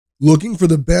Looking for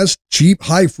the best cheap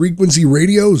high-frequency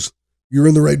radios? You're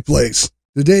in the right place.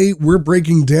 Today, we're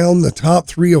breaking down the top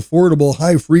 3 affordable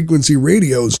high-frequency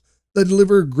radios that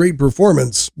deliver great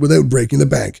performance without breaking the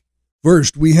bank.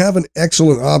 First, we have an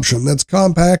excellent option that's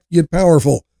compact yet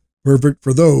powerful, perfect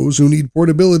for those who need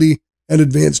portability and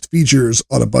advanced features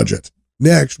on a budget.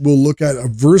 Next, we'll look at a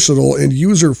versatile and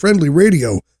user-friendly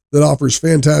radio that offers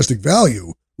fantastic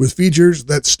value with features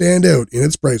that stand out in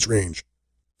its price range.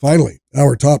 Finally,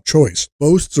 our top choice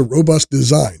boasts a robust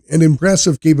design and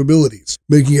impressive capabilities,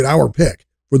 making it our pick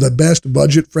for the best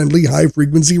budget-friendly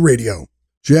high-frequency radio.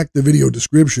 Check the video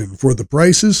description for the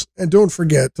prices, and don't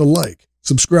forget to like,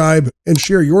 subscribe, and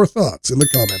share your thoughts in the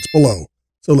comments below.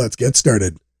 So let's get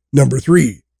started. Number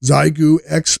 3. Zyu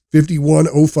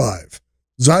X5105.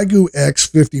 Zyu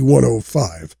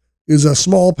X5105 is a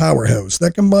small powerhouse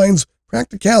that combines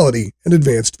practicality and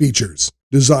advanced features.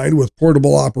 Designed with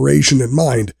portable operation in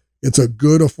mind, it's a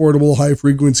good, affordable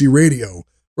high-frequency radio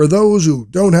for those who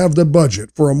don't have the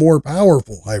budget for a more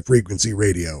powerful high-frequency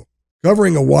radio.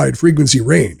 Covering a wide frequency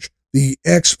range, the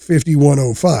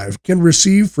X5105 can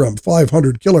receive from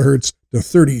 500 kHz to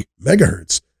 30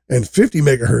 MHz and 50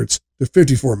 MHz to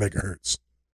 54 MHz.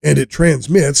 And it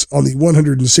transmits on the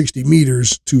 160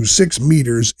 meters to 6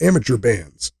 meters amateur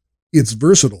bands. It's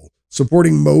versatile,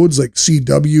 supporting modes like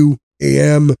CW,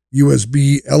 AM,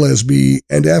 USB, LSB,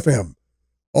 and FM.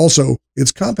 Also,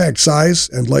 its compact size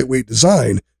and lightweight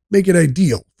design make it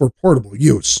ideal for portable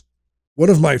use. One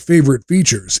of my favorite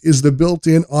features is the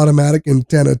built-in automatic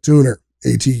antenna tuner,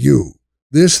 ATU.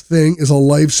 This thing is a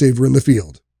lifesaver in the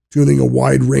field, tuning a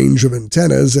wide range of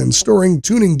antennas and storing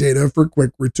tuning data for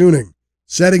quick retuning.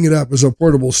 Setting it up as a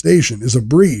portable station is a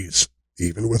breeze,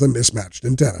 even with a mismatched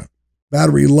antenna.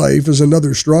 Battery life is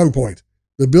another strong point.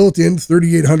 The built-in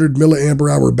 3800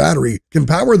 mAh battery can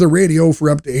power the radio for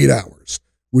up to 8 hours,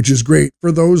 which is great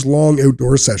for those long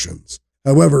outdoor sessions.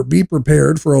 However, be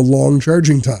prepared for a long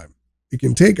charging time. It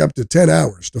can take up to 10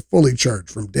 hours to fully charge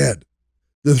from dead.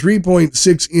 The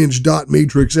 3.6-inch dot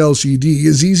matrix LCD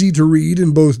is easy to read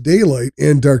in both daylight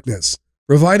and darkness,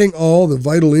 providing all the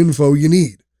vital info you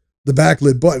need. The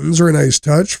backlit buttons are a nice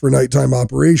touch for nighttime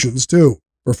operations too.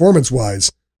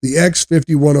 Performance-wise, the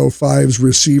X5105's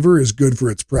receiver is good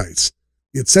for its price.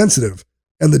 It's sensitive,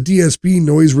 and the DSP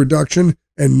noise reduction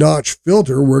and notch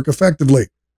filter work effectively.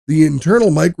 The internal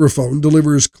microphone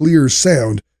delivers clear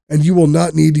sound, and you will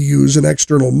not need to use an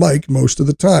external mic most of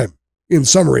the time. In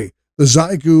summary, the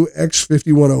Zyu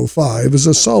X5105 is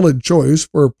a solid choice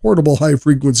for portable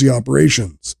high-frequency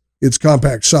operations. Its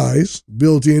compact size,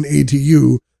 built-in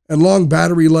ATU, and long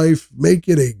battery life make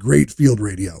it a great field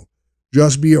radio.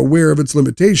 Just be aware of its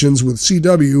limitations with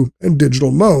CW and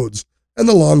digital modes and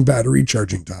the long battery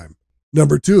charging time.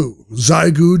 Number 2.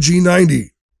 Zyu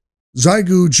G90.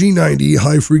 Zyu G90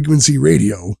 high-frequency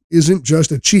radio isn't just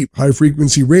a cheap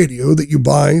high-frequency radio that you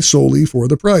buy solely for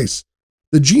the price.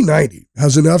 The G90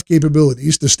 has enough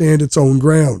capabilities to stand its own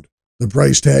ground. The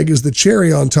price tag is the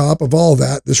cherry on top of all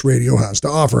that this radio has to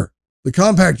offer. The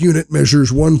compact unit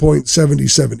measures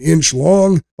 1.77-inch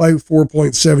long by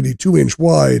 4.72-inch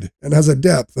wide and has a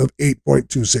depth of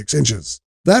 8.26 inches.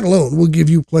 That alone will give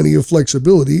you plenty of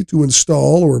flexibility to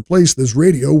install or place this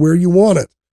radio where you want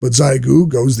it, but Zyu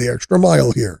goes the extra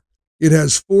mile here. It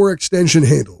has 4 extension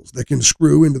handles that can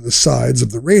screw into the sides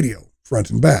of the radio,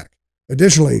 front and back.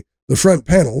 Additionally, the front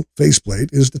panel, faceplate,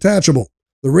 is detachable.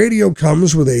 The radio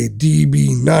comes with a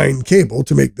DB9 cable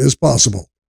to make this possible.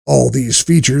 All these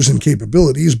features and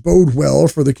capabilities bode well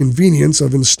for the convenience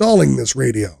of installing this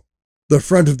radio. The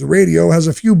front of the radio has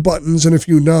a few buttons and a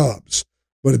few knobs,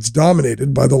 but it's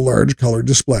dominated by the large color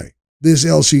display. This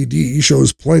LCD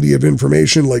shows plenty of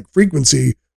information like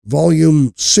frequency,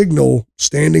 volume, signal,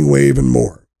 standing wave, and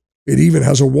more. It even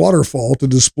has a waterfall to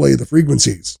display the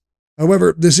frequencies.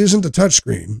 However, this isn't a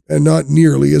touchscreen and not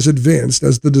nearly as advanced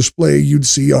as the display you'd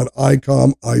see on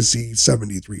ICOM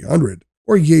IC7300.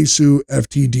 Or Yaesu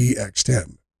FTD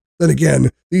X10. Then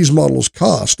again, these models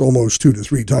cost almost 2 to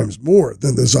 3 times more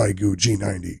than the Zyu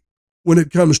G90. When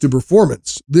it comes to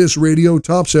performance, this radio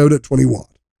tops out at 20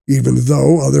 watt, even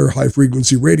though other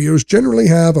high-frequency radios generally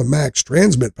have a max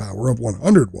transmit power of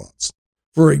 100 watts.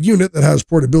 For a unit that has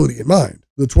portability in mind,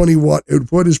 the 20-watt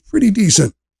output is pretty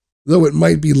decent. Though it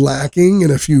might be lacking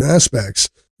in a few aspects,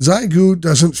 Zyu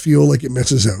doesn't feel like it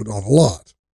misses out on a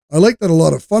lot. I like that a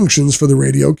lot of functions for the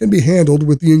radio can be handled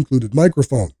with the included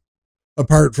microphone.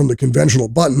 Apart from the conventional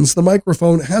buttons, the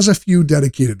microphone has a few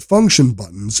dedicated function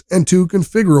buttons and 2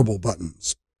 configurable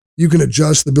buttons. You can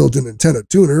adjust the built-in antenna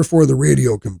tuner for the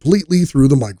radio completely through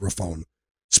the microphone.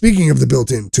 Speaking of the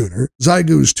built-in tuner,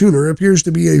 Zyu's tuner appears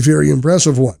to be a very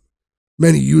impressive one.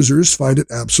 Many users find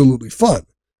it absolutely fun.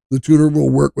 The tuner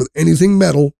will work with anything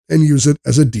metal and use it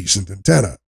as a decent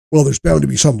antenna. Well, there's bound to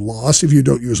be some loss if you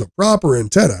don't use a proper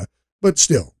antenna, but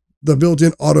still, the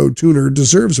built-in auto tuner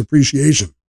deserves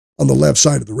appreciation. On the left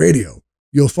side of the radio,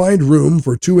 you'll find room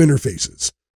for two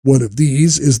interfaces. One of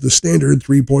these is the standard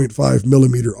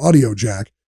 3.5mm audio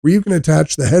jack, where you can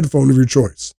attach the headphone of your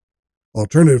choice.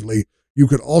 Alternatively, you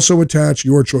could also attach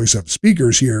your choice of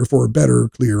speakers here for better,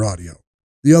 clear audio.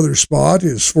 The other spot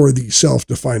is for the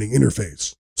self-defining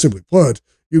interface. Simply put,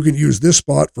 you can use this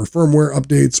spot for firmware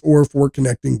updates or for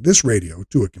connecting this radio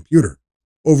to a computer.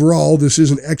 Overall, this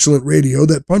is an excellent radio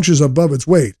that punches above its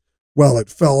weight. While it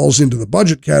falls into the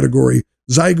budget category,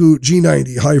 Zyu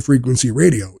G90 high-frequency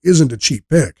radio isn't a cheap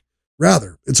pick.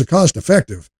 Rather, it's a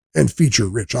cost-effective and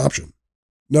feature-rich option.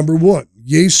 Number 1.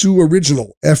 Zyu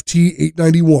Original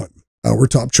FT891, our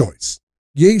top choice.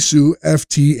 Zyu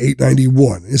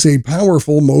FT891 is a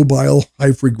powerful mobile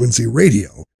high-frequency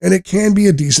radio, and it can be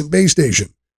a decent base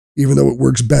station, even though it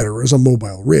works better as a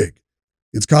mobile rig.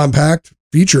 It's compact,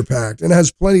 feature-packed, and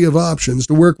has plenty of options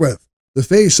to work with. The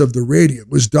face of the radio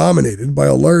is dominated by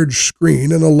a large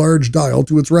screen and a large dial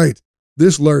to its right.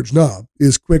 This large knob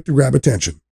is quick to grab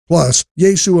attention. Plus,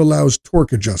 Zyu allows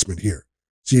torque adjustment here,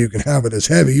 so you can have it as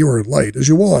heavy or light as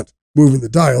you want. Moving the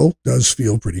dial does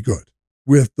feel pretty good.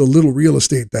 With the little real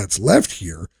estate that's left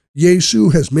here,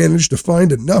 Zyu has managed to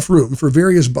find enough room for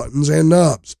various buttons and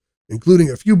knobs, including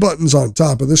a few buttons on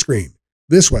top of the screen.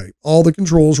 This way, all the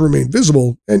controls remain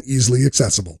visible and easily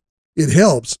accessible. It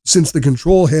helps since the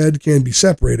control head can be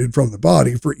separated from the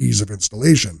body for ease of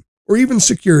installation, or even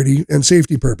security and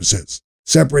safety purposes.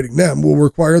 Separating them will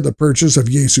require the purchase of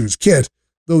Zyu's kit,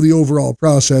 though the overall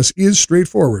process is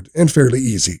straightforward and fairly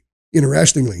easy.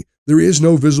 Interestingly, there is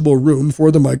no visible room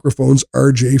for the microphone's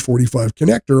RJ45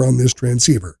 connector on this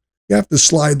transceiver. You have to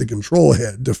slide the control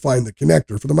head to find the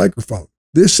connector for the microphone.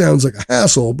 This sounds like a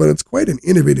hassle, but it's quite an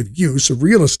innovative use of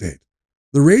real estate.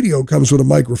 The radio comes with a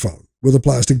microphone with a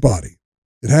plastic body.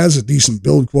 It has a decent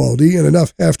build quality and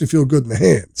enough heft to feel good in the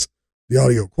hands. The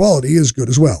audio quality is good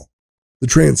as well. The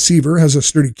transceiver has a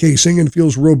sturdy casing and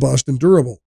feels robust and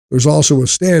durable. There's also a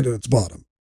stand at its bottom,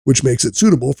 which makes it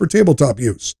suitable for tabletop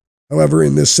use. However,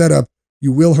 in this setup,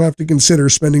 you will have to consider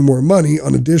spending more money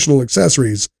on additional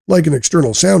accessories like an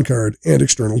external sound card and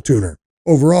external tuner.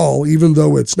 Overall, even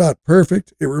though it's not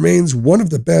perfect, it remains one of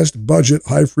the best budget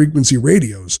high-frequency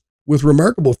radios with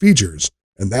remarkable features,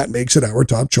 and that makes it our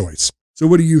top choice. So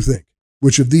what do you think?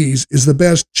 Which of these is the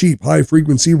best cheap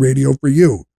high-frequency radio for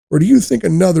you? Or do you think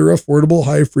another affordable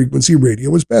high-frequency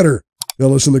radio is better?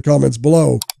 Tell us in the comments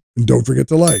below, and don't forget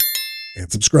to like and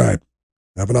subscribe.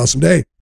 Have an awesome day.